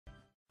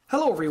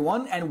Hello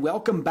everyone, and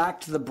welcome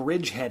back to the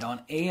Bridgehead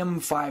on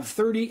AM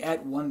 530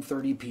 at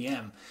 1:30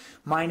 p.m.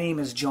 My name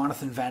is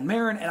Jonathon Van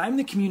Maren, and I'm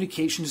the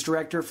Communications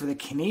Director for the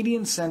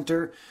Canadian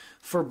Centre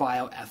for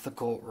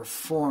Bioethical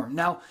Reform.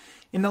 Now,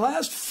 in the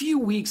last few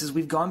weeks, as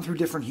we've gone through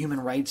different human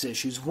rights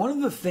issues, one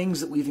of the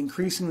things that we've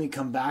increasingly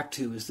come back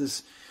to is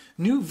this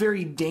new,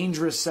 very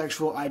dangerous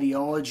sexual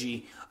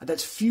ideology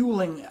that's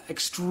fueling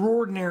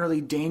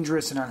extraordinarily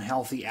dangerous and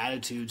unhealthy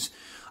attitudes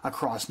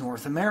across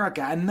North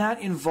America, and that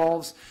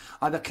involves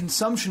the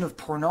consumption of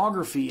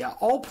pornography,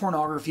 all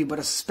pornography, but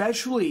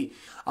especially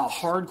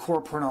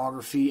hardcore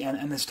pornography,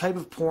 and this type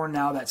of porn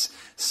now that's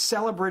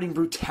celebrating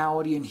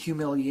brutality and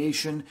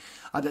humiliation,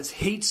 that's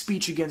hate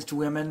speech against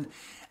women,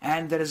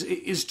 and that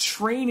is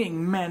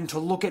training men to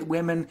look at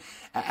women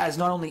as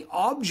not only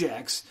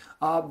objects,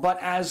 but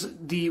as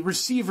the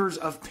receivers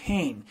of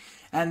pain.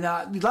 And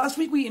last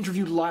week we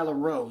interviewed Lila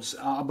Rose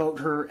about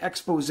her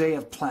expose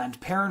of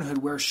Planned Parenthood,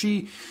 where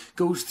she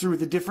goes through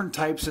the different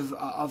types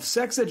of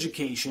sex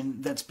education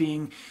that's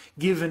being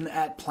given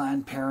at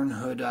Planned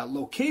Parenthood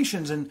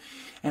locations. And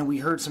we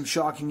heard some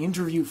shocking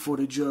interview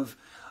footage of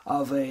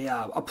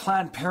a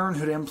Planned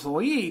Parenthood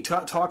employee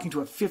talking to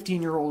a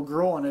 15-year-old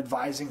girl and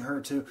advising her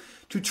to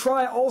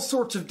try all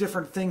sorts of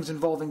different things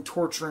involving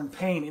torture and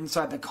pain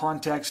inside the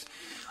context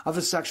of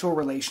a sexual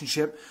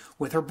relationship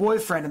with her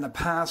boyfriend. In the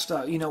past,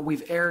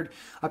 we've aired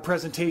a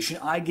presentation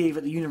I gave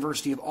at the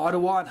University of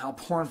Ottawa on how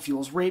porn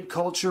fuels rape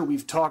culture.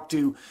 We've talked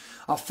to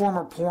a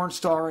former porn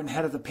star and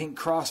head of the Pink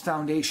Cross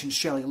Foundation,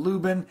 Shelley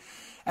Lubin.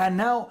 And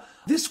now,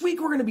 this week,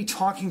 we're going to be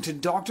talking to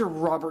Dr.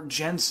 Robert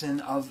Jensen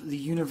of the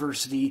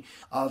University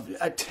of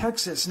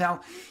Texas.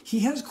 Now, he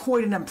has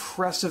quite an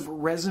impressive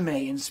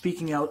resume in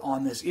speaking out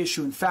on this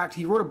issue. In fact,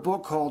 he wrote a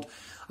book called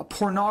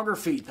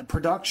Pornography, the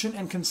Production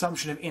and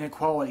Consumption of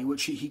Inequality,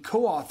 which he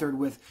co-authored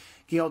with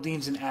Gail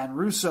Deans and Anne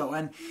Russo.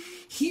 And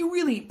he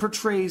really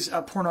portrays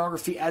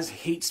pornography as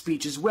hate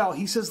speech as well.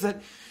 He says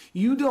that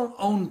you don't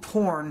own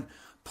porn,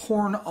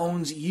 porn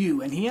owns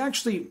you. And he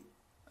actually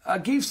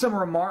gave some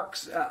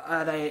remarks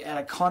at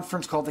a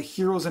conference called the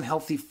Heroes and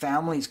Healthy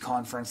Families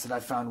Conference that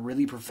I found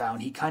really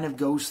profound. He kind of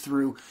goes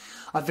through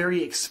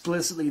very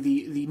explicitly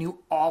the new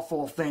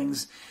awful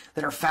things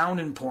that are found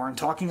in porn,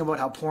 talking about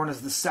how porn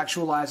is the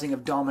sexualizing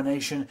of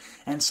domination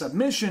and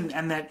submission,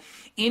 and that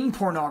in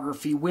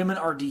pornography, women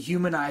are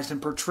dehumanized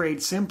and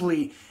portrayed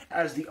simply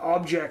as the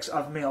objects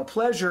of male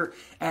pleasure,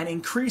 and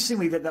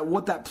increasingly that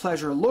what that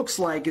pleasure looks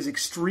like is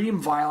extreme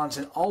violence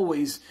and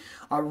always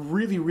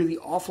really, really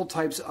awful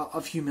types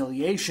of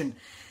humiliation.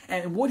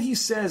 And what he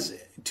says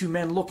to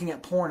men looking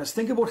at porn is,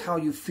 think about how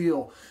you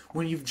feel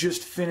when you've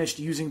just finished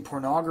using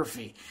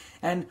pornography.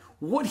 And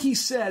what he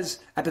says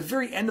at the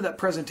very end of that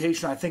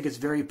presentation, I think is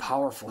very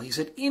powerful. He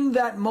said, in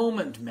that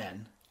moment,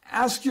 men,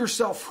 ask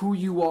yourself who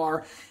you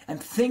are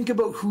and think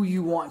about who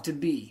you want to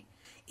be.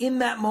 In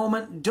that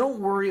moment,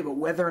 don't worry about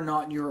whether or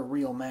not you're a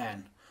real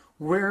man.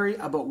 Worry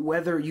about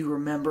whether you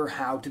remember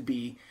how to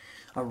be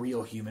a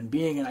real human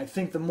being. And I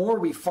think the more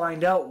we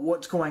find out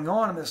what's going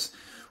on in this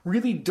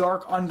really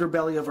dark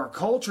underbelly of our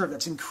culture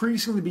that's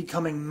increasingly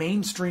becoming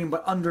mainstream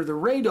but under the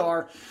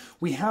radar,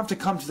 we have to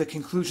come to the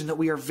conclusion that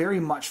we are very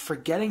much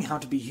forgetting how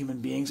to be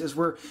human beings as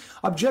we're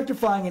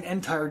objectifying an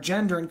entire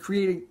gender and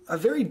creating a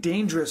very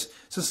dangerous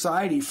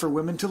society for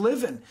women to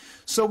live in.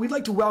 So we'd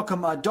like to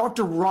welcome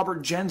Dr.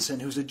 Robert Jensen,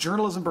 who's a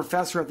journalism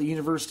professor at the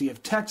University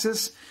of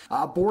Texas,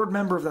 a board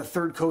member of the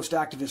Third Coast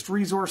Activist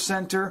Resource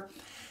Center,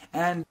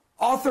 and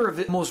author of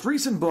the most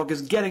recent book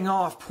is Getting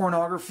Off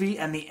Pornography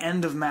and the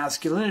End of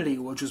Masculinity,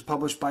 which was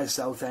published by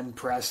South End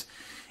Press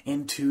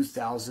in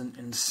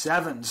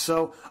 2007.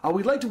 So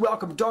we'd like to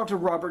welcome Dr.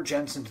 Robert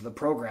Jensen to the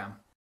program.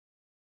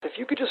 If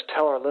you could just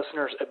tell our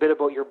listeners a bit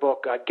about your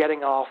book,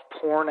 Getting Off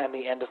Porn and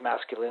the End of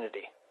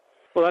Masculinity.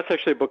 Well, that's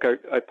actually a book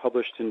I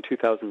published in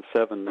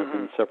 2007. There have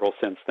been several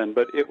since then,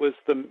 but it was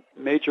the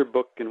major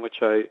book in which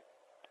I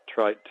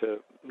tried to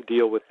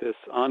deal with this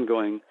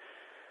ongoing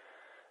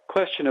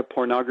question of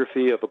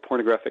pornography, of a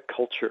pornographic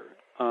culture.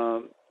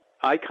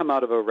 I come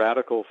out of a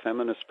radical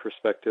feminist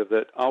perspective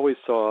that always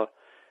saw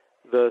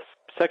the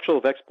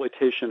sexual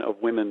exploitation of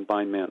women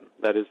by men,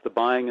 that is, the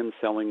buying and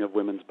selling of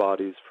women's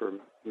bodies for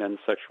men's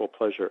sexual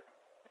pleasure,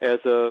 as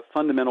a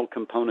fundamental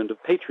component of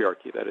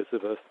patriarchy, that is,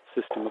 of a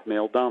system of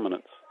male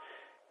dominance.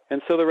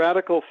 And so the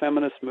radical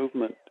feminist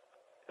movement,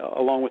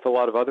 along with a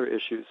lot of other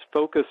issues,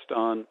 focused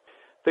on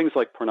things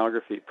like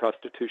pornography,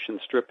 prostitution,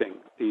 stripping,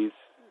 these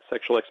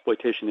sexual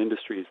exploitation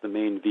industries, the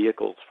main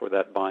vehicles for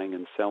that buying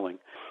and selling,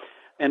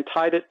 and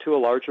tied it to a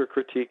larger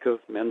critique of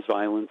men's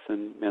violence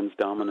and men's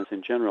dominance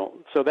in general.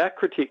 So that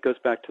critique goes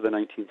back to the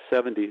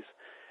 1970s.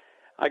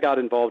 I got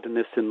involved in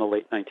this in the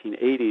late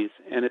 1980s,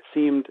 and it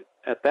seemed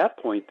at that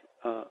point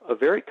a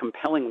very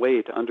compelling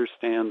way to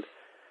understand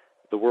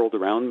the world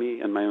around me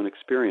and my own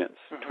experience.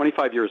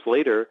 25 years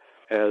later,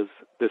 as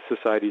this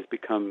society has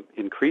become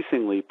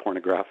increasingly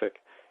pornographic,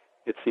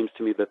 it seems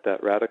to me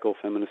that radical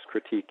feminist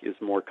critique is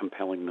more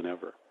compelling than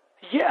ever.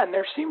 Yeah, and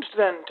there seems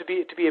then to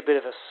be a bit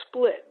of a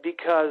split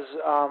because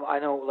I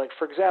know, like,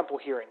 for example,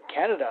 here in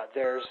Canada,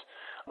 there's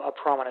a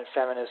prominent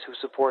feminist who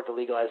support the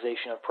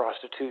legalization of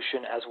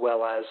prostitution as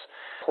well as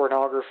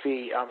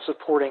pornography,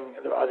 supporting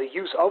the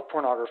use of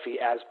pornography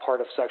as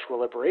part of sexual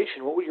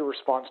liberation. What would your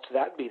response to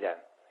that be then?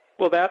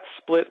 Well, that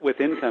split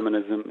within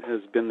feminism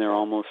has been there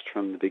almost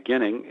from the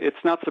beginning.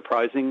 It's not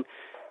surprising.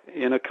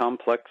 In a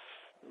complex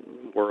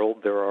world,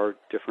 there are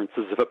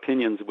differences of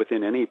opinions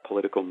within any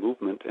political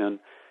movement, and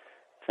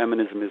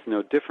feminism is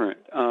no different.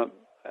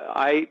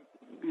 I,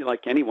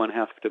 like anyone,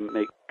 have to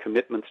make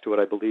commitments to what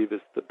I believe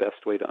is the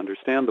best way to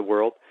understand the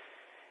world.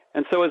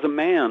 And so as a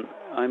man,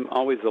 I'm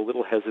always a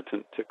little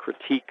hesitant to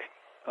critique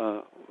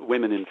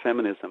women in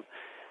feminism.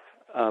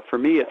 For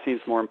me, it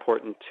seems more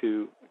important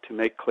to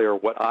make clear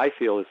what I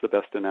feel is the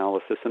best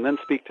analysis and then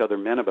speak to other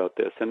men about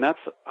this. And that's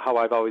how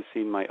I've always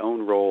seen my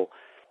own role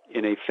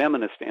in a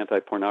feminist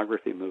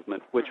anti-pornography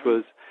movement, which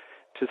was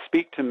to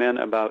speak to men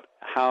about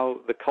how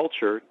the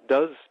culture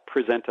does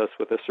present us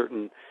with a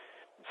certain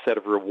set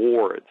of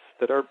rewards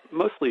that are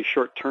mostly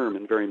short-term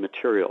and very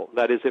material.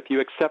 That is, if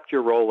you accept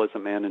your role as a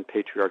man in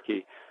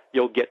patriarchy,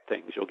 you'll get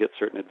things, you'll get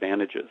certain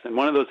advantages. And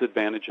one of those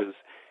advantages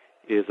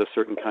is a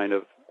certain kind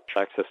of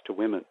access to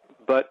women.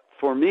 But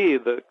for me,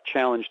 the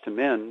challenge to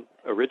men,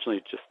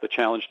 originally just the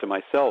challenge to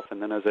myself,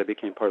 and then as I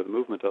became part of the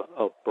movement,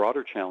 a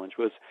broader challenge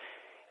was,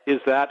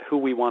 is that who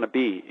we want to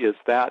be? Is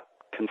that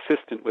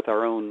consistent with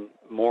our own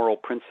moral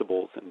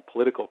principles and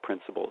political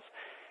principles?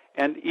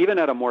 And even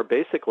at a more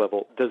basic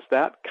level, does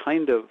that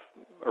kind of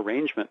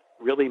arrangement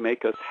really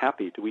make us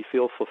happy? Do we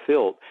feel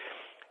fulfilled?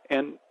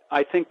 And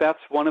I think that's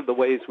one of the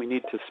ways we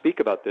need to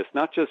speak about this,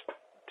 not just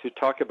to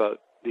talk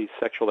about these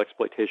sexual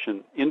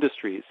exploitation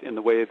industries in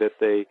the way that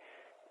they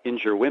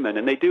injure women,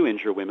 and they do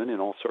injure women in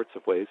all sorts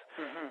of ways,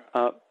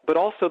 but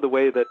also the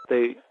way that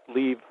they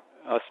leave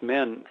us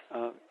men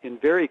in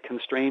very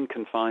constrained,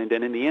 confined,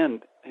 and in the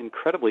end,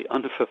 incredibly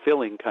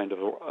unfulfilling kinds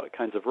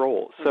of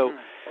roles. So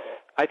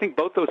I think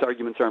both those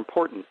arguments are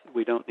important.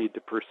 We don't need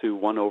to pursue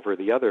one over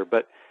the other,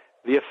 but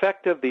the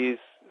effect of these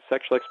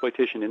sexual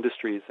exploitation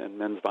industries and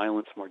men's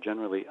violence more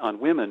generally on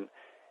women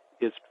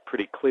is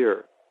pretty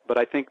clear. But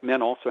I think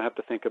men also have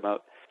to think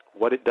about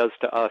what it does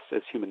to us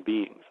as human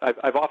beings.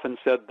 I've often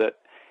said that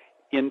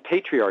in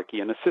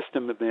patriarchy, in a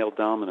system of male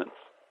dominance,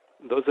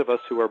 those of us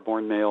who are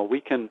born male,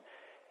 we can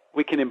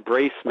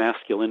embrace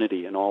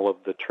masculinity and all of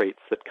the traits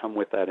that come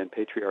with that in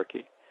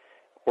patriarchy,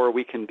 or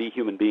we can be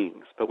human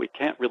beings, but we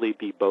can't really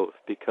be both,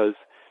 because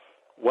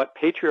what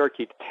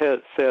patriarchy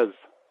says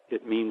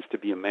it means to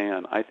be a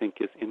man, I think,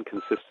 is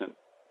inconsistent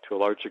to a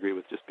large degree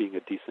with just being a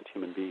decent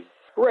human being.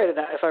 Right, and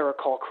if I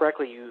recall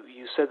correctly,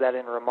 you said that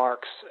in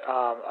remarks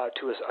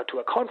to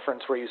a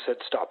conference where you said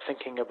stop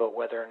thinking about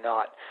whether or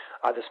not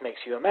this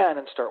makes you a man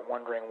and start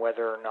wondering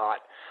whether or not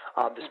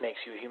this makes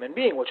you a human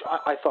being, which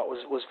I thought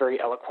was very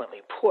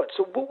eloquently put.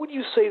 So what would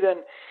you say then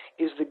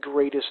is the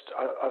greatest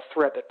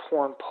threat that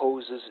porn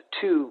poses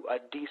to a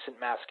decent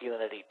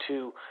masculinity,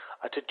 to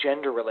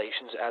gender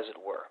relations, as it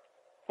were?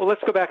 Well,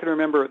 let's go back and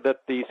remember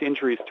that these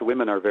injuries to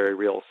women are very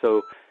real.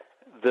 So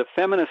the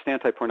feminist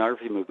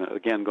anti-pornography movement,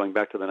 again, going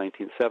back to the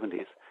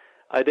 1970s,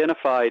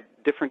 identified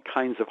different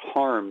kinds of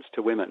harms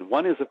to women.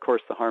 One is, of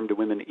course, the harm to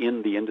women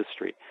in the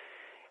industry.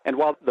 And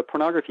while the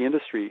pornography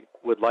industry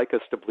would like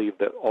us to believe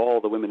that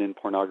all the women in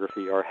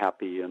pornography are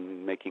happy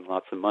and making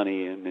lots of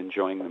money and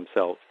enjoying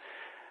themselves,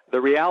 the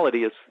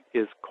reality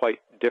is quite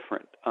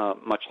different,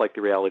 much like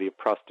the reality of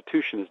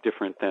prostitution is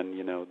different than,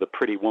 the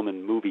pretty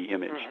woman movie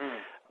image.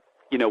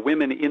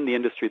 Women in the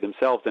industry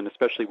themselves, and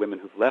especially women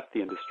who've left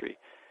the industry,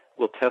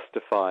 will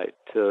testify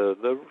to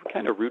the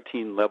kind of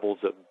routine levels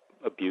of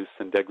abuse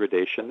and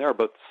degradation. There are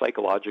both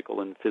psychological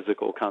and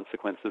physical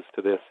consequences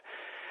to this.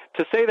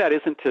 To say that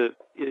isn't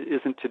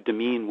to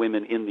demean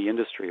women in the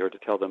industry or to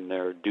tell them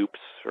they're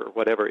dupes or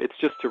whatever. It's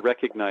just to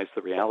recognize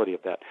the reality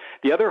of that.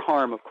 The other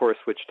harm, of course,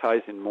 which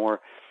ties in more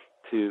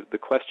to the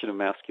question of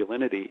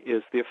masculinity,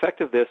 is the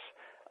effect of this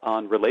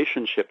on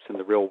relationships in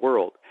the real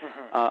world.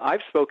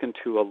 I've spoken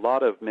to a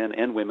lot of men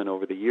and women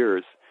over the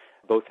years,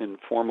 both in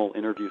formal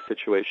interview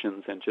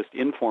situations and just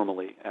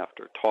informally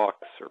after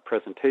talks or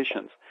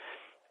presentations.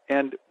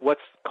 And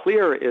what's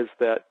clear is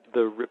that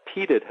the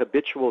repeated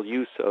habitual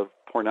use of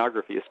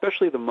pornography,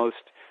 especially the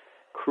most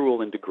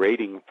cruel and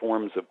degrading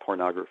forms of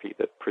pornography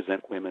that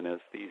present women as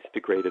these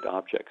degraded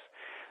objects,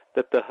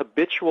 that the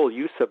habitual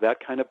use of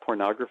that kind of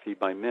pornography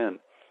by men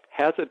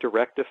has a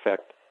direct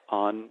effect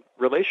on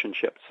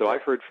relationships. So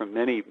I've heard from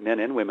many men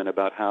and women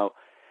about how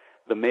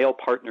the male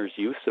partner's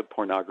use of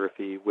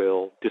pornography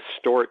will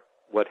distort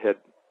what had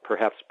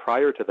perhaps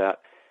prior to that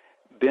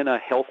been a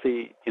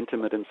healthy,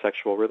 intimate, and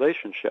sexual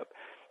relationship.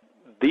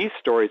 These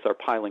stories are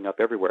piling up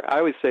everywhere. I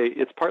always say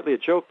it's partly a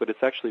joke, but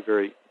it's actually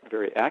very,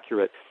 very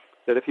accurate,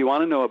 that if you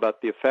want to know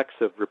about the effects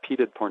of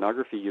repeated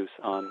pornography use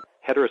on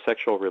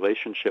heterosexual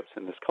relationships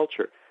in this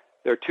culture,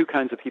 there are two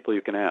kinds of people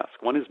you can ask.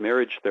 One is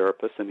marriage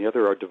therapists, and the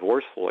other are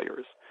divorce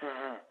lawyers,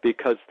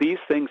 because these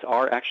things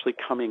are actually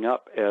coming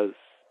up as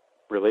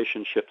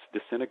relationships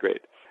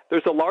disintegrate.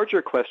 There's a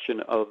larger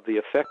question of the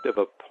effect of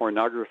a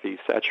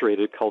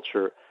pornography-saturated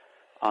culture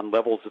on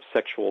levels of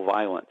sexual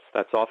violence.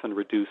 That's often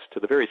reduced to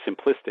the very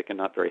simplistic and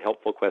not very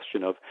helpful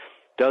question of,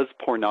 does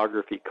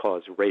pornography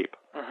cause rape?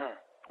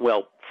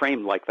 Well,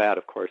 framed like that,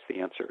 of course, the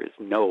answer is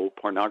no.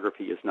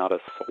 Pornography is not a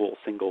sole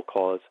single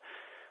cause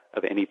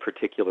of any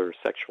particular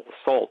sexual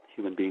assault.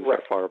 Human beings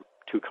are far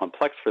too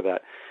complex for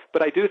that.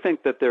 But I do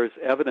think that there's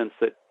evidence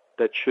that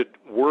should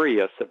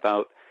worry us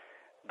about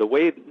the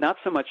way, not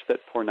so much that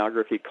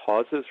pornography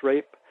causes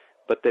rape,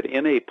 but that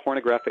in a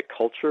pornographic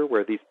culture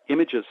where these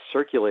images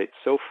circulate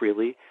so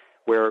freely,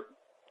 where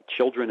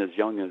children as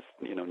young as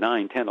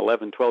 9, 10,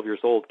 11, 12 years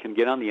old can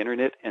get on the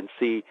internet and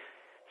see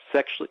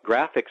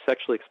graphic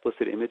sexually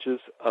explicit images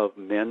of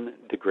men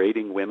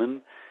degrading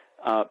women,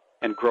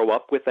 and grow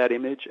up with that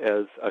image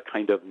as a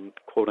kind of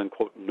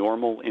quote-unquote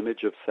normal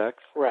image of sex.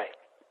 Right.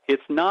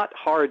 It's not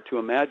hard to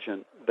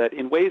imagine that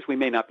in ways we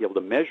may not be able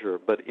to measure,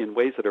 but in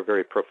ways that are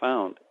very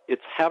profound,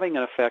 it's having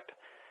an effect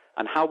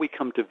on how we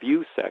come to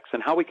view sex.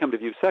 And how we come to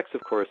view sex,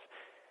 of course,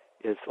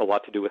 is a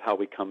lot to do with how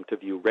we come to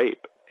view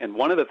rape. And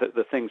one of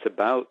the things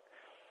about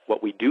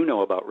what we do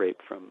know about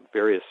rape from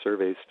various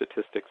surveys,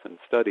 statistics, and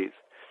studies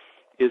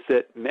is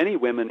that many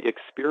women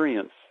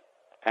experience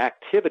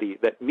activity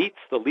that meets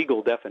the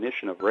legal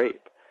definition of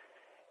rape,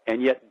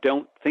 and yet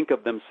don't think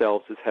of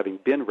themselves as having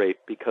been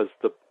raped because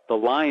the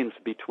lines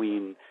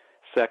between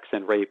sex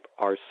and rape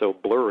are so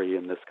blurry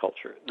in this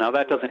culture. Now,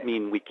 that doesn't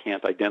mean we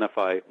can't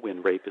identify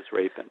when rape is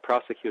rape and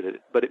prosecute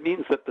it, but it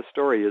means that the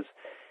story is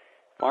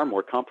far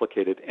more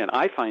complicated, and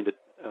I find it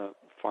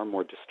far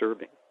more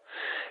disturbing.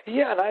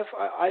 Yeah, and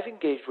I've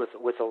engaged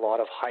with a lot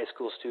of high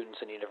school students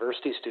and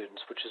university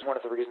students, which is one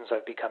of the reasons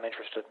I've become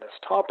interested in this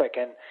topic.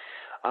 And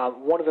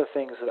one of the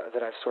things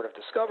that I've sort of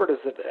discovered is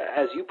that,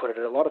 as you put it,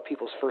 a lot of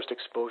people's first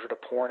exposure to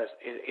porn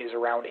is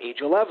around age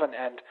 11,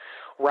 and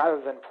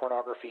rather than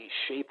pornography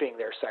shaping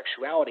their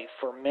sexuality,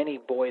 for many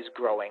boys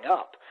growing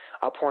up,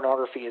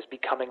 pornography is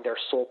becoming their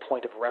sole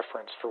point of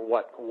reference for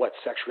what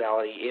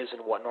sexuality is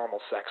and what normal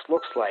sex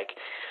looks like.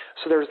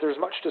 So there's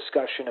much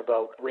discussion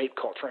about rape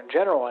culture in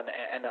general, and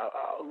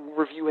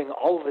reviewing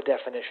all of the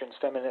definitions,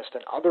 feminist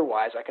and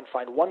otherwise, I can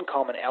find one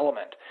common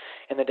element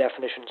in the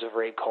definitions of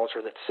rape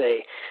culture that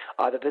say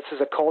that this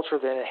is a culture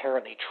that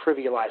inherently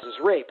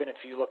trivializes rape. And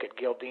if you look at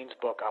Gildean's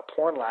book,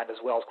 Pornland, as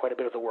well as quite a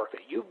bit of the work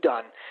that you've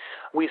done,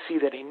 we see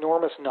that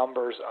enormous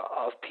numbers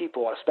of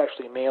people,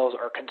 especially males,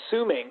 are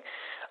consuming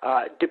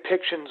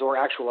depictions or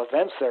actual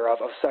events thereof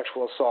of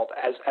sexual assault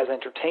as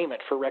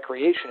entertainment, for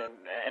recreation,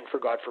 and for,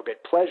 God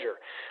forbid, pleasure.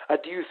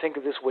 Do you think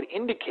that this would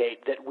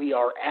indicate that we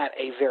are at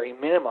a very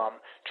minimum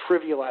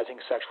trivializing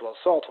sexual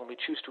assault when we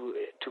choose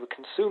to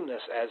consume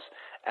this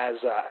as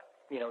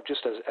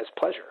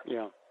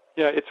pleasure?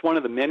 Yeah, it's one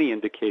of the many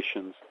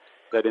indications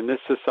that in this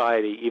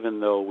society, even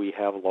though we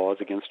have laws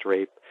against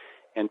rape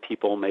and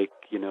people make,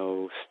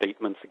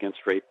 statements against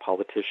rape,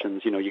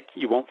 politicians,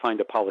 you won't find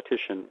a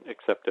politician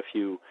except a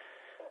few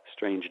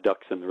strange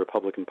ducks in the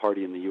Republican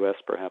Party in the U.S.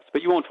 perhaps,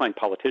 but you won't find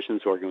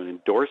politicians who are going to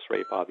endorse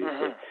rape,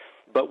 obviously.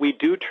 But we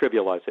do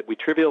trivialize it. We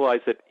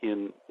trivialize it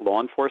in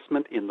law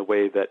enforcement in the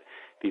way that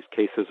these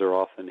cases are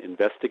often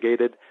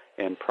investigated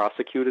and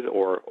prosecuted,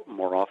 or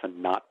more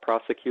often not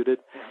prosecuted.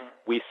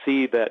 We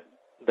see that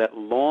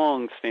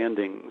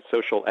long-standing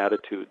social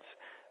attitudes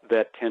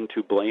that tend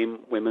to blame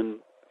women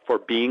for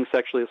being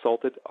sexually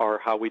assaulted are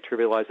how we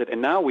trivialize it.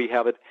 And now we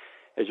have it,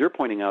 as you're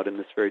pointing out in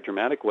this very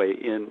dramatic way,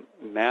 in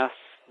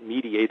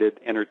mass-mediated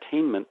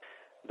entertainment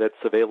that's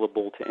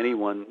available to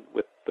anyone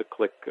with the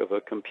click of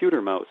a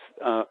computer mouse.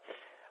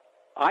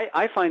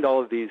 I find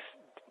all of these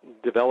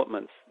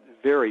developments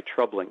very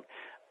troubling.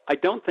 I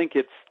don't think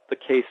it's the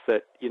case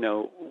that,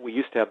 we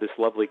used to have this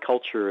lovely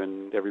culture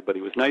and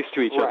everybody was nice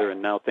to each other,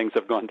 and now things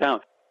have gone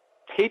down.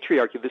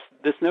 Patriarchy,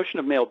 this notion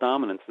of male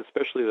dominance,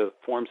 especially the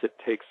forms it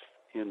takes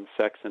in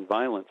sex and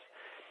violence,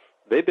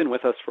 they've been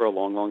with us for a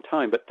long, long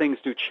time, but things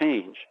do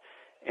change.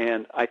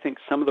 And I think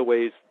some of the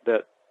ways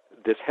that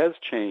this has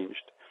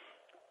changed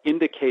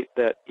indicate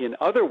that in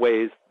other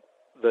ways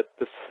that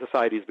the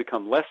society has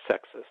become less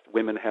sexist.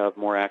 Women have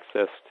more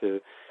access to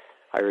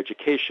higher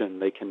education.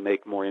 They can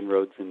make more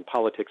inroads in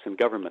politics and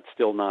government,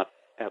 still not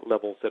at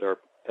levels that are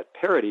at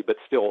parity, but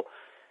still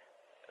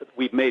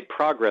we've made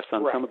progress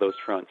on some of those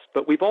fronts.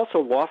 But we've also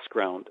lost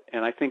ground,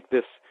 and I think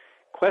this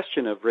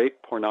question of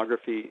rape,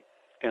 pornography,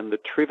 and the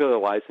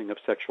trivializing of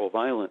sexual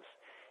violence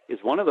is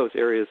one of those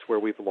areas where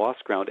we've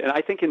lost ground. And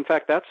I think, in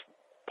fact, that's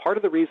part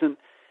of the reason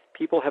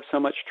people have so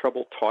much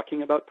trouble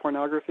talking about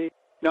pornography.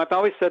 I've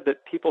always said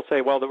that people say,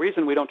 well, the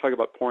reason we don't talk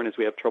about porn is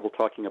we have trouble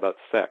talking about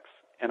sex.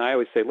 And I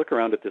always say, look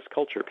around at this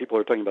culture. People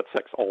are talking about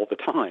sex all the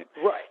time.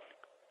 Right.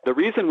 The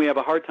reason we have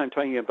a hard time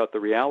talking about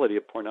the reality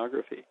of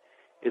pornography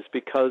is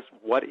because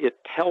what it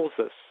tells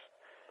us,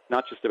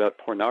 not just about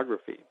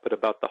pornography, but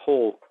about the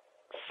whole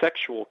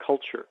sexual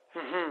culture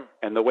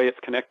and the way it's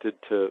connected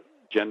to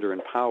gender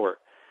and power,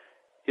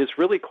 is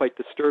really quite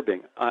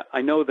disturbing.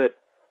 I know that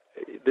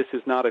this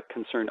is not a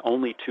concern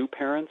only to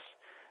parents,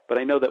 but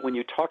I know that when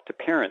you talk to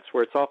parents,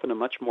 where it's often a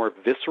much more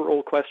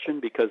visceral question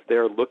because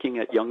they're looking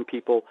at young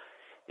people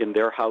in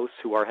their house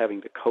who are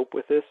having to cope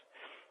with this,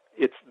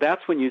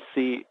 that's when you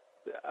see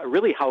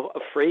really how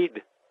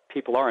afraid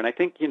people are. And I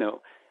think,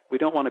 we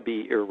don't want to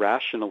be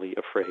irrationally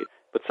afraid,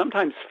 but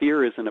sometimes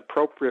fear is an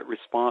appropriate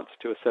response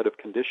to a set of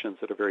conditions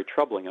that are very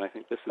troubling, and I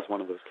think this is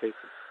one of those cases.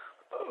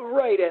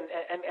 Right, and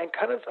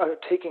kind of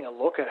taking a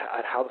look at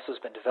how this has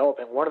been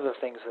developing, one of the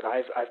things that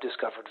I've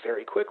discovered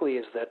very quickly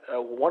is that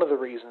one of the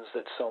reasons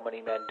that so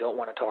many men don't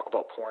want to talk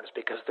about porn is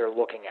because they're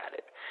looking at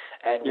it.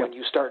 And when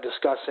you start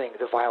discussing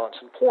the violence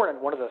in porn,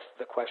 and one of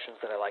the questions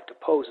that I like to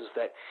pose is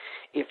that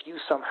if you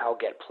somehow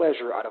get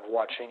pleasure out of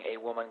watching a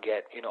woman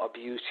get,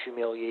 abused,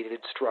 humiliated,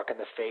 struck in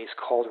the face,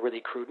 called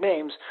really crude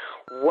names,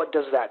 what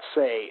does that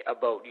say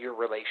about your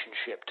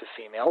relationship to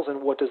females,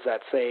 and what does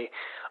that say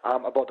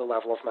about the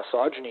level of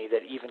misogyny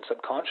that even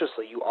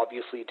subconsciously you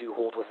obviously do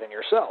hold within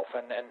yourself?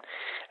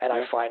 And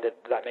I find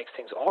that makes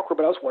things awkward.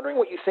 But I was wondering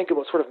what you think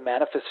about sort of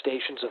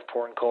manifestations of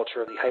porn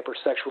culture, the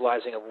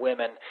hypersexualizing of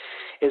women.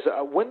 Is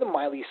when the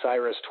Miley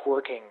Cyrus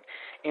twerking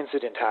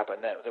incident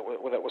happened that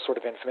was sort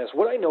of infamous,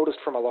 what I noticed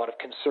from a lot of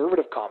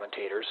conservative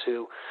commentators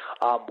who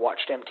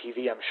watched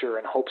MTV, I'm sure,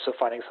 in hopes of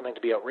finding something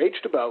to be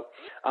outraged about,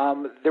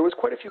 there was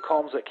quite a few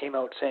columns that came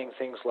out saying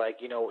things like,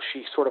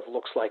 she sort of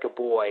looks like a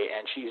boy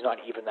and she's not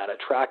even that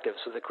attractive.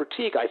 So the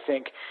critique, I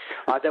think,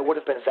 that would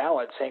have been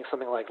valid, saying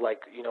something like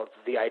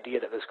the idea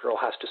that this girl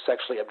has to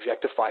sexually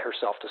objectify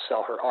herself to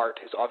sell her art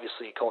is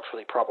obviously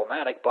culturally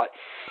problematic. But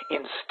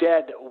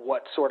instead,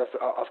 what sort of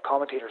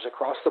commentators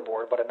across the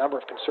board, but a number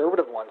of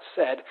conservative ones,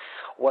 said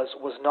was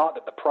not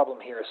that the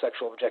problem here is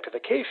sexual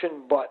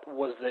objectification, but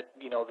was that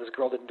this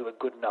girl didn't do a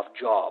good enough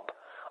job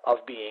of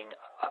being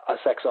a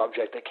sex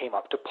object that came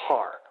up to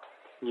par.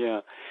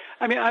 Yeah.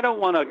 I mean, I don't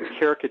want to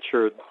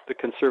caricature the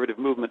conservative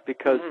movement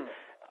because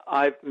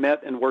I've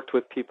met and worked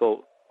with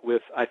people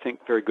with, I think,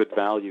 very good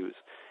values.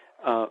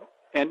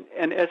 And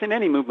as in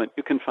any movement,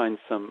 you can find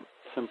some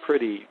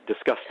pretty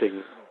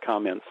disgusting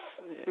comments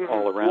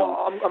all around.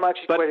 Well, I'm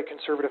actually quite a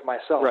conservative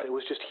myself. Right. It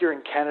was just here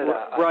in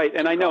Canada. Right,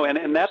 and I know,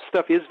 and that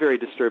stuff is very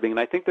disturbing. And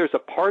I think there's a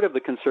part of the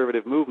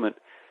conservative movement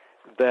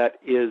that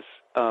is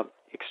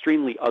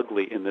extremely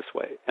ugly in this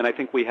way. And I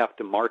think we have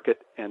to mark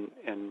it and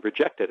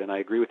reject it, and I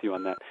agree with you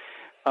on that.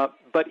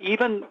 But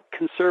even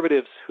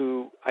conservatives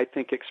who I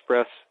think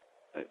express,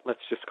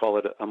 let's just call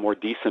it a more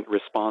decent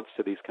response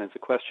to these kinds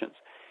of questions,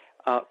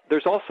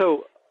 there's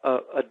also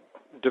a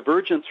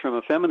divergence from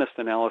a feminist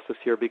analysis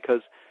here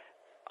because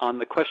on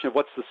the question of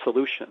what's the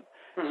solution.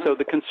 So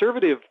the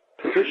conservative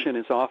position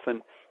is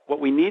often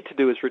what we need to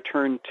do is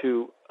return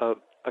to a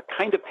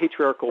kind of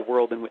patriarchal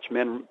world in which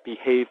men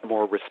behave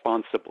more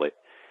responsibly.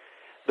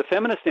 The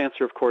feminist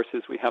answer, of course,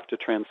 is we have to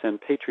transcend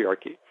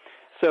patriarchy.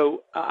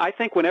 So I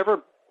think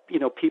whenever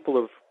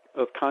people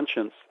of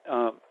conscience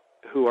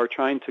who are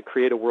trying to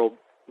create a world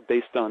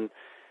based on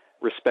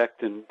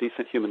respect and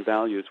decent human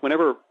values,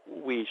 whenever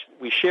we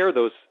share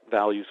those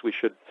values, we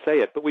should say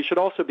it. But we should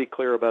also be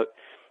clear about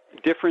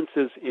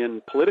differences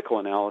in political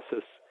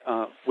analysis,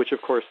 which,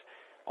 of course,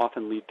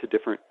 often lead to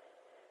different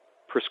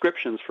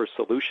prescriptions for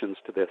solutions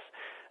to this.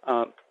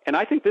 And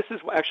I think this is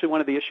actually one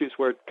of the issues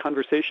where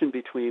conversation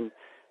between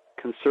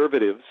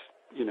conservatives,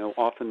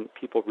 often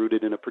people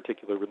rooted in a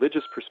particular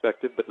religious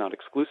perspective, but not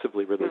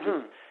exclusively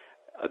religious,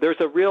 there's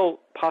a real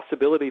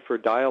possibility for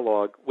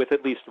dialogue with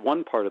at least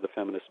one part of the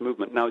feminist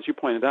movement. Now, as you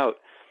pointed out,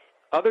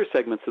 other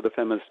segments of the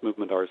feminist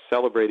movement are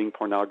celebrating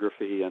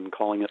pornography and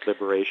calling it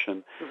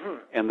liberation,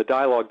 and the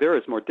dialogue there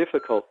is more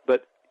difficult.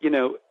 But,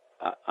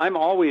 I'm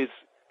always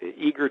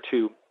eager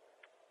to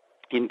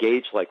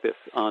engage like this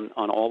on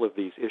all of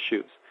these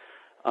issues.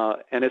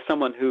 And as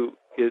someone who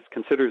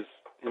considers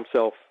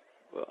himself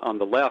on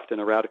the left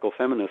and a radical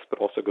feminist, but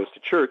also goes to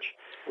church,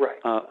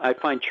 I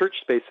find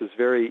church spaces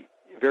very,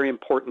 very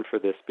important for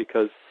this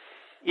because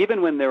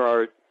even when there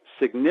are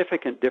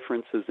significant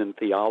differences in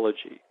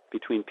theology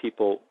between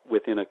people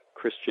within a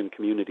Christian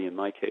community, in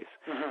my case,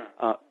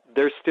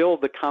 there's still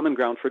the common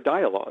ground for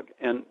dialogue,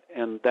 and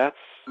that's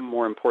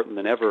more important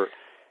than ever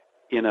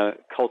in a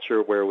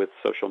culture where with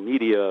social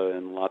media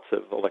and lots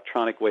of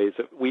electronic ways,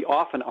 we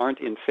often aren't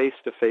in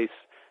face-to-face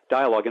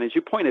dialogue. And as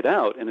you pointed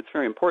out, and it's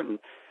very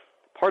important,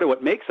 part of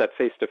what makes that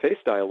face-to-face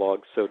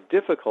dialogue so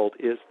difficult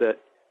is that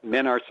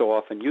men are so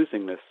often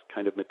using this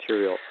kind of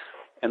material.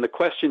 And the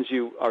questions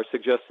you are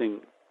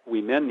suggesting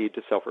we men need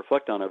to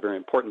self-reflect on are very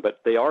important,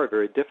 but they are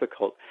very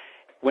difficult.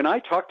 When I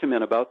talk to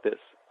men about this,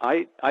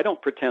 I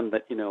don't pretend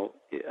that,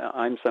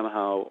 I'm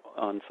somehow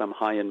on some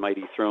high and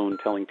mighty throne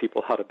telling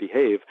people how to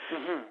behave.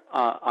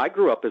 I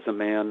grew up as a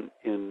man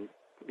in,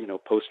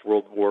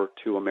 post-World War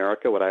II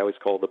America, what I always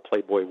call the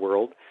Playboy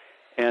world,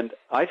 and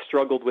I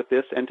struggled with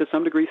this and to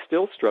some degree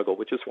still struggle,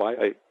 which is why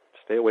I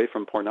stay away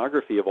from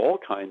pornography of all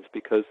kinds,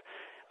 because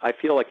I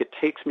feel like it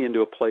takes me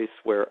into a place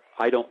where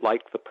I don't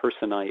like the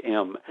person I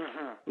am.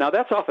 Now,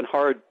 that's often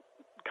hard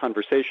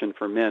conversation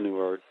for men who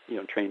are,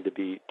 trained to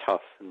be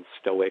tough and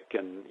stoic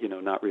and,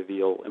 not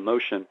reveal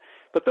emotion.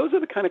 But those are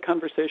the kind of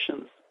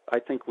conversations I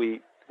think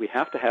we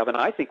have to have, and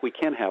I think we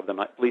can have them.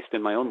 At least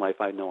in my own life,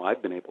 I know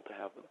I've been able to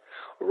have them.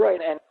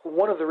 Right, and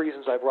one of the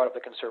reasons I brought up the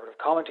conservative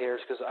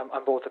commentators, because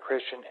I'm both a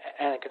Christian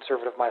and a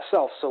conservative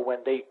myself, so when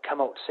they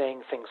come out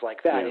saying things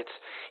like that, it's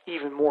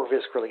even more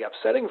viscerally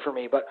upsetting for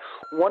me. But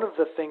one of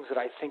the things that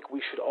I think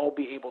we should all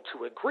be able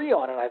to agree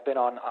on, and I've been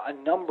on a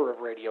number of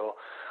radio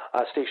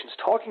stations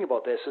talking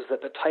about this, is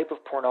that the type of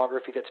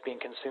pornography that's being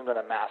consumed on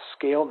a mass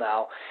scale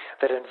now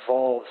that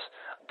involves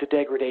the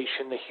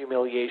degradation, the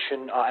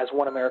humiliation, as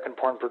one American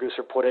porn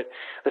producer put it,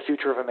 the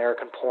future of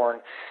American porn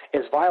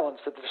is violence.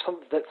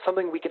 That's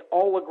something we can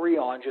all agree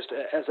on, just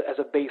as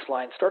a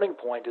baseline starting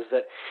point, is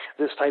that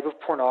this type of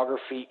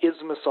pornography is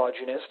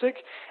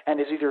misogynistic and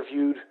is either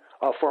viewed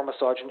for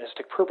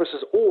misogynistic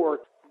purposes or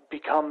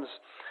becomes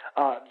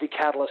the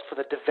catalyst for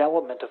the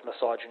development of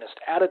misogynist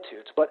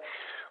attitudes. But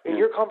in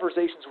your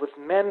conversations with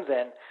men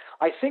then,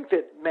 I think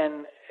that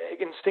men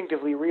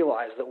instinctively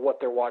realize that what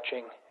they're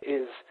watching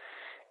is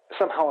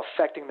somehow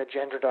affecting the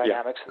gender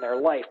dynamics in their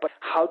life. But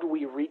how do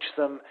we reach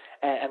them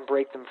and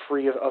break them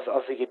free of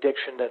the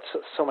addiction that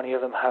so many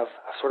of them have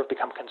sort of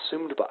become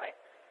consumed by?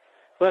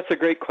 Well, that's a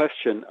great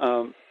question.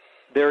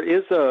 There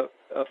is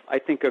I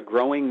think, a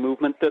growing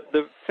movement,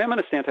 the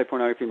feminist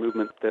anti-pornography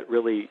movement that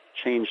really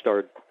changed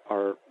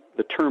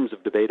the terms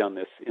of debate on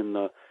this in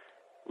the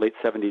late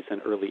 70s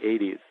and early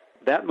 80s.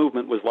 That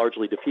movement was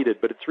largely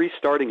defeated, but it's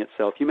restarting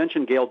itself. You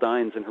mentioned Gail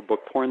Dines in her book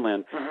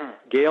Pornland. Mm-hmm.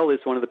 Gail is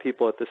one of the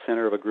people at the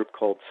center of a group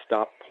called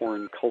Stop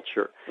Porn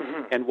Culture.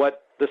 Mm-hmm. And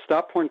what the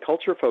Stop Porn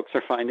Culture folks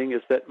are finding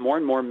is that more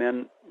and more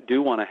men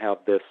do want to have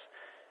this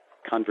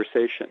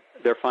conversation.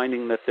 They're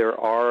finding that there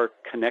are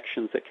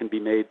connections that can be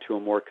made to a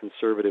more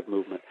conservative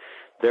movement.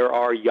 There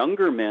are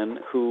younger men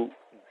who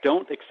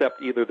don't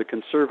accept either the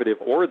conservative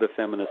or the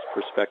feminist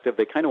perspective.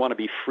 They kind of want to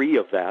be free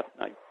of that.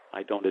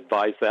 I don't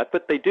advise that,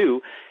 but they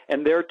do,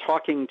 and they're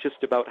talking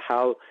just about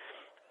how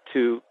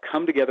to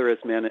come together as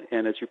men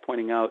and, as you're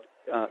pointing out,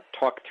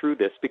 talk through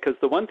this. Because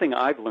the one thing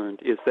I've learned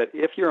is that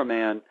if you're a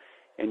man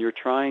and you're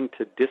trying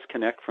to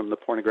disconnect from the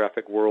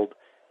pornographic world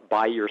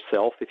by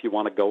yourself, if you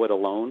want to go it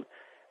alone,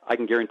 I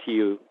can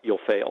guarantee you'll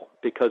fail,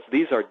 because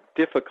these are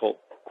difficult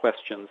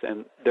questions,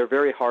 and they're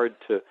very hard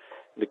to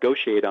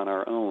negotiate on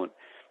our own.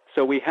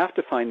 So we have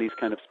to find these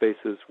kind of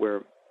spaces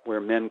where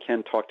men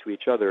can talk to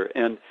each other.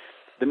 And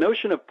the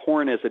notion of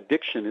porn as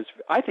addiction is,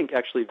 I think,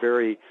 actually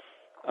very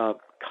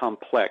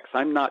complex.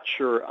 I'm not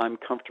sure I'm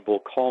comfortable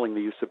calling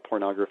the use of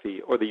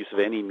pornography or the use of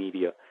any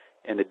media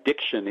an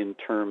addiction in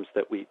terms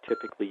that we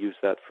typically use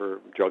that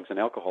for drugs and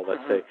alcohol,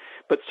 let's say.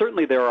 But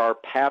certainly there are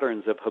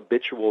patterns of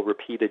habitual,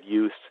 repeated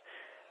use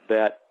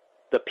that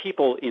the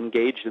people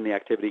engaged in the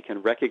activity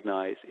can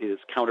recognize is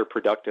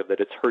counterproductive,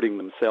 that it's hurting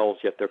themselves,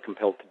 yet they're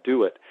compelled to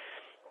do it.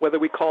 Whether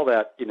we call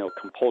that,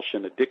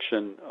 compulsion,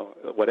 addiction,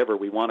 whatever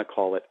we want to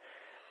call it,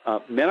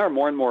 men are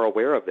more and more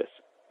aware of this.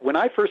 When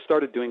I first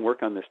started doing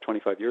work on this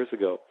 25 years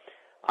ago,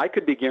 I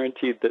could be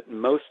guaranteed that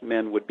most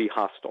men would be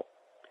hostile.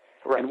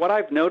 Right. And what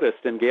I've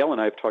noticed, and Gail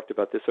and I have talked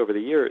about this over the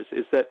years,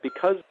 is that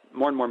because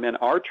more and more men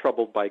are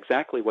troubled by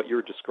exactly what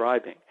you're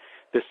describing,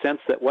 the sense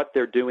that what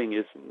they're doing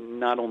is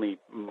not only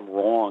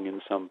wrong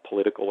in some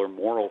political or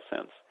moral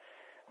sense,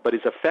 but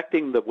is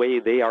affecting the way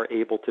they are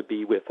able to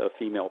be with a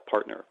female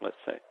partner, let's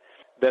say,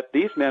 that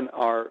these men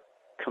are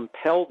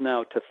compelled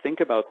now to think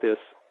about this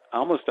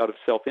almost out of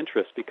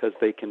self-interest because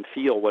they can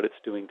feel what it's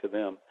doing to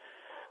them.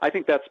 I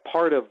think that's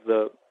part of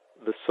the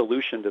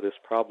solution to this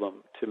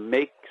problem, to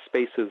make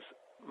spaces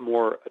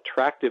more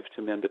attractive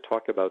to men to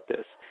talk about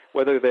this,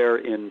 whether they're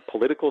in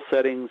political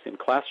settings, in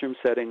classroom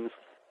settings,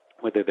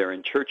 whether they're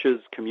in churches,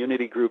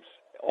 community groups.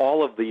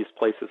 All of these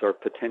places are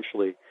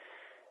potentially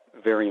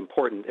very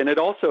important. And it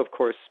also, of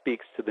course,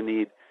 speaks to the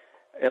need,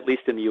 at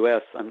least in the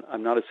U.S.,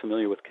 I'm not as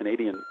familiar with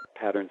Canadian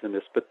patterns in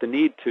this, but the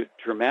need to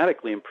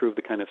dramatically improve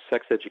the kind of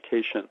sex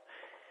education,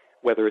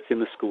 whether it's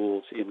in the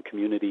schools, in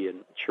community,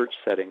 and church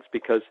settings,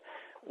 because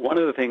one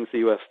of the things the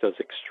U.S. does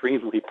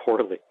extremely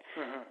poorly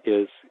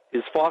is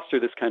foster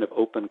this kind of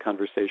open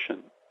conversation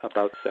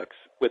about sex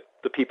with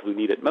the people who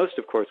need it most,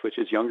 of course, which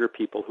is younger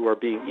people who are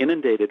being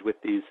inundated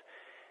with these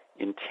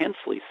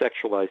intensely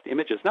sexualized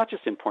images, not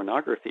just in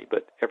pornography,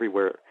 but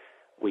everywhere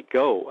we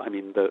go. I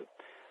mean, the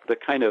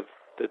kind of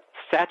the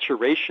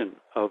saturation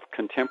of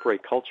contemporary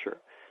culture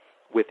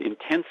with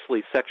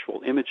intensely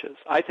sexual images,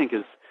 I think,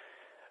 is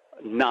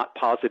not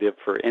positive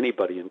for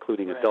anybody,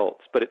 including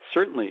adults. But it's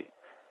certainly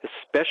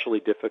especially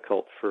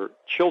difficult for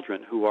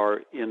children who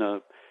are in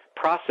a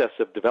process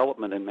of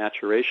development and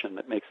maturation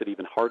that makes it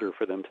even harder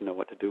for them to know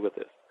what to do with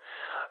this.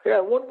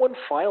 Yeah, one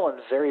final and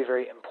very,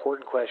 very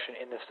important question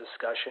in this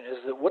discussion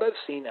is that what I've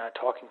seen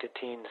talking to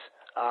teens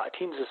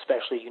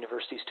especially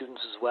university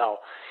students as well,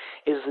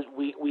 is that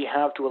we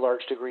have to a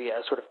large degree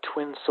a sort of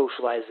twin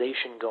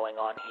socialization going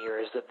on here,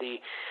 is that the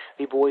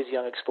boy's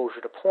young exposure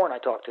to porn. I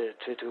talked to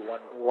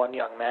one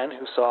young man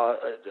who saw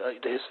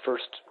his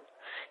first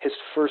his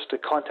first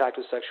contact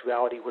with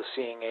sexuality was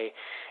seeing a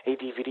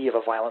DVD of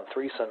a violent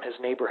threesome his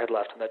neighbor had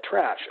left in the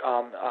trash.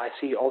 I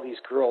see all these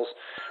girls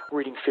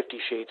reading 50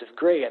 Shades of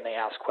Grey, and they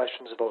ask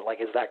questions about,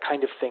 like, is that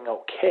kind of thing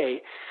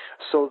okay?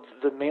 So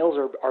the males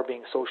are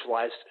being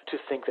socialized to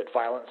think that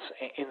violence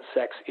in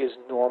sex is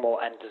normal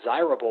and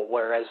desirable,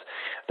 whereas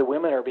the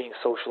women are being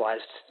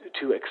socialized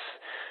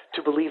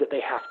to believe that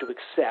they have to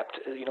accept,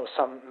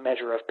 some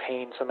measure of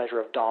pain, some measure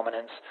of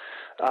dominance,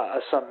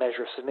 some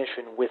measure of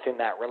submission within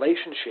that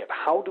relationship.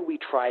 How do we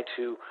try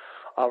to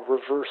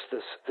reverse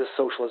this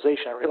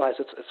socialization? I realize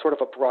it's sort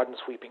of a broad and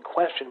sweeping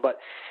question, but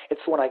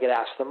it's the one I get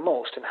asked the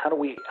most. And how do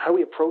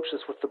we approach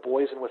this with the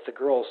boys and with the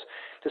girls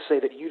to say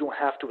that you don't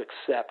have to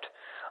accept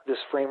this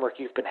framework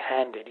you've been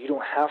handed? You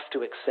don't have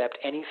to accept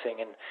anything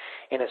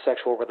in a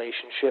sexual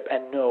relationship,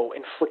 and no,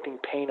 inflicting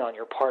pain on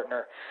your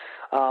partner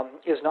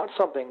is not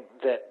something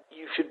that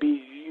you should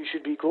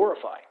be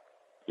glorifying.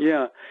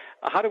 Yeah.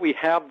 How do we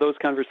have those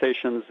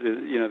conversations?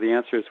 The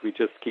answer is we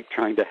just keep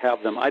trying to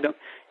have them. I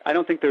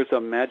don't think there's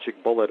a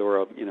magic bullet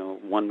or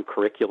one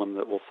curriculum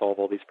that will solve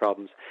all these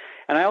problems.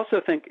 And I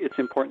also think it's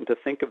important to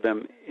think of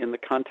them in the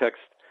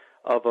context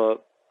of a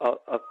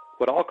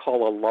what I'll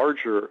call a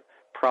larger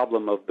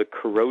problem of the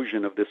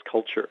corrosion of this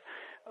culture,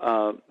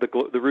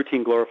 the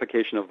routine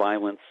glorification of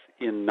violence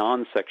in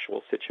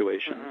non-sexual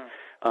situations.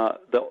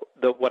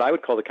 The what I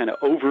would call the kind of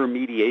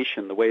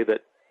over-mediation, the way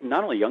that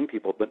not only young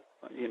people, but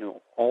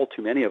all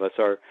too many of us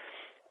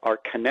are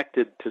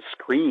connected to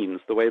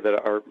screens, the way that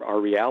our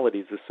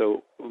realities is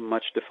so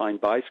much defined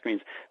by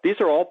screens.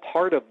 These are all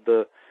part of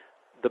the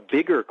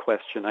bigger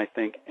question, I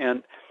think,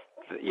 and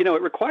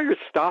it requires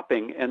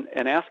stopping and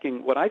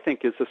asking what I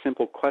think is a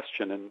simple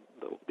question, and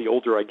the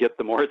older I get,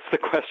 the more it's the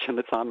question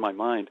that's on my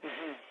mind,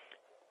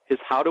 is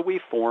how do we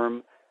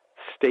form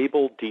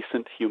stable,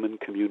 decent human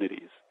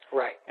communities?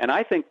 Right. And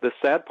I think the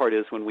sad part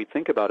is when we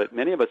think about it,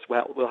 many of us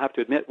will have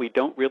to admit we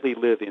don't really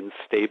live in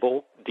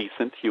stable,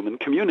 decent human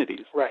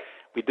communities. Right.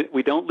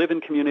 We don't live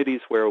in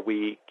communities where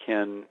we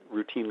can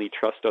routinely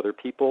trust other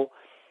people.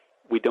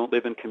 We don't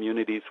live in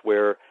communities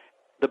where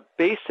the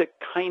basic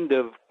kind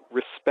of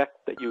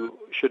respect that you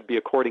should be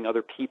according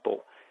other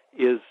people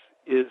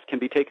can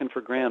be taken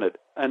for granted.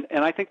 And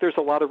I think there's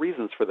a lot of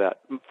reasons for that.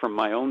 From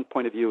my own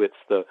point of view, it's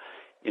the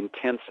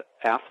intense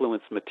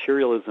affluence,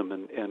 materialism,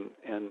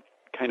 and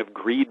kind of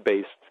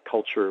greed-based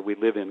culture we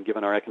live in,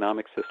 given our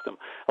economic system.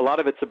 A lot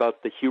of it's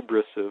about the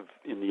hubris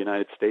in the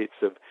United States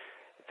of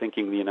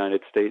thinking the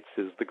United States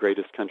is the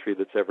greatest country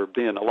that's ever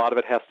been. A lot of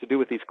it has to do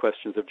with these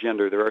questions of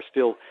gender. There are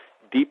still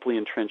deeply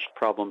entrenched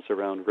problems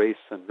around race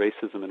and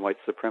racism and white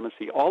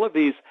supremacy. All of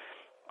these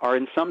are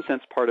in some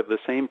sense part of the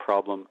same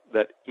problem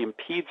that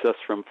impedes us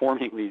from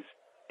forming these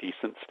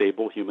decent,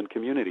 stable human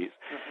communities.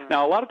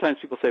 Now, a lot of times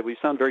people say, well, you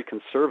sound very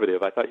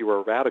conservative. I thought you were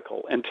a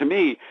radical. And to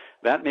me,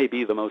 that may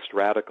be the most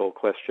radical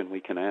question we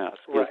can ask,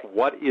 is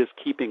what is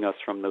keeping us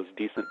from those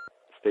decent,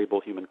 stable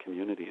human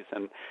communities?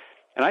 And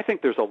I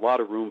think there's a lot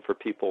of room for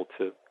people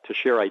to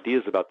share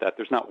ideas about that.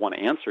 There's not one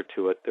answer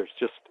to it. There's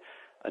just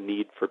a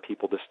need for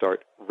people to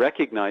start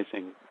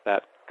recognizing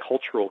that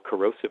cultural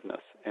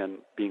corrosiveness and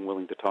being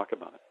willing to talk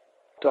about it.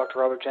 Dr.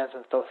 Robert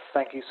Jensen,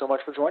 thank you so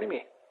much for joining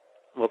me.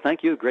 Well,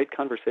 thank you. Great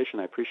conversation.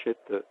 I appreciate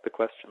the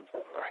questions.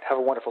 All right. Have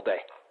a wonderful day.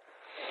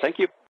 Thank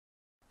you.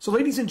 So,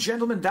 ladies and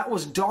gentlemen, that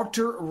was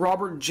Dr.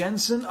 Robert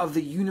Jensen of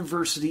the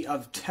University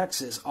of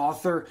Texas,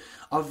 author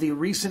of the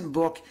recent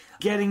book,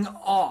 Getting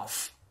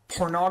Off,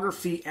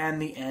 Pornography and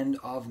the End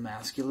of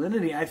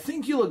Masculinity. I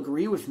think you'll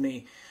agree with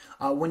me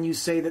when you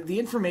say that the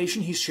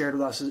information he's shared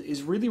with us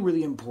is really,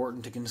 really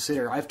important to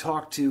consider. I've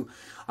talked to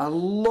a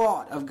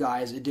lot of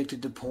guys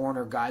addicted to porn,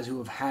 or guys who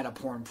have had a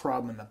porn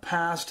problem in the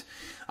past,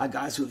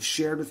 guys who have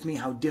shared with me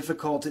how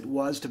difficult it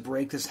was to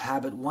break this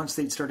habit once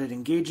they'd started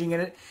engaging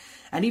in it.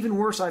 And even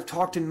worse, I've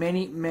talked to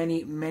many,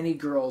 many, many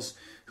girls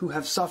who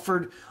have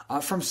suffered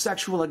from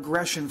sexual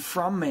aggression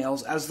from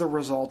males as the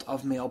result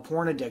of male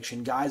porn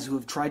addiction. Guys who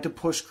have tried to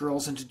push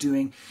girls into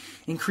doing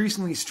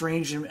increasingly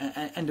strange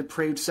and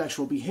depraved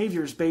sexual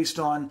behaviors based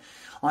on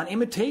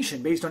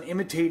imitation, based on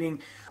imitating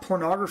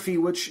pornography,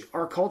 which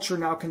our culture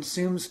now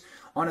consumes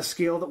on a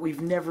scale that we've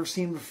never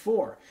seen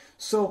before.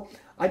 So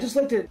I'd just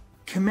like to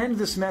commend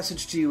this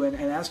message to you and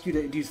ask you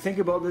to think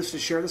about this, to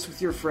share this with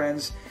your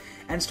friends,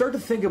 and start to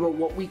think about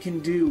what we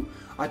can do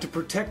to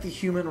protect the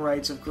human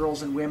rights of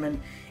girls and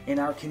women in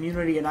our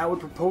community. And I would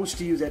propose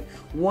to you that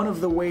one of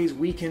the ways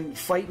we can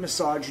fight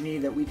misogyny,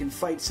 that we can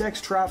fight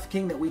sex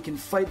trafficking, that we can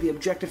fight the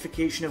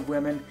objectification of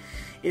women,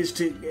 is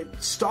to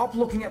stop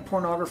looking at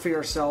pornography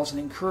ourselves and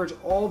encourage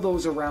all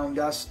those around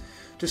us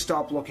to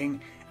stop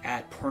looking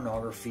at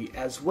pornography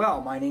as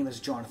well. My name is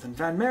Jonathon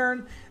Van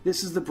Maren.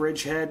 This is The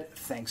Bridgehead.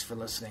 Thanks for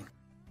listening.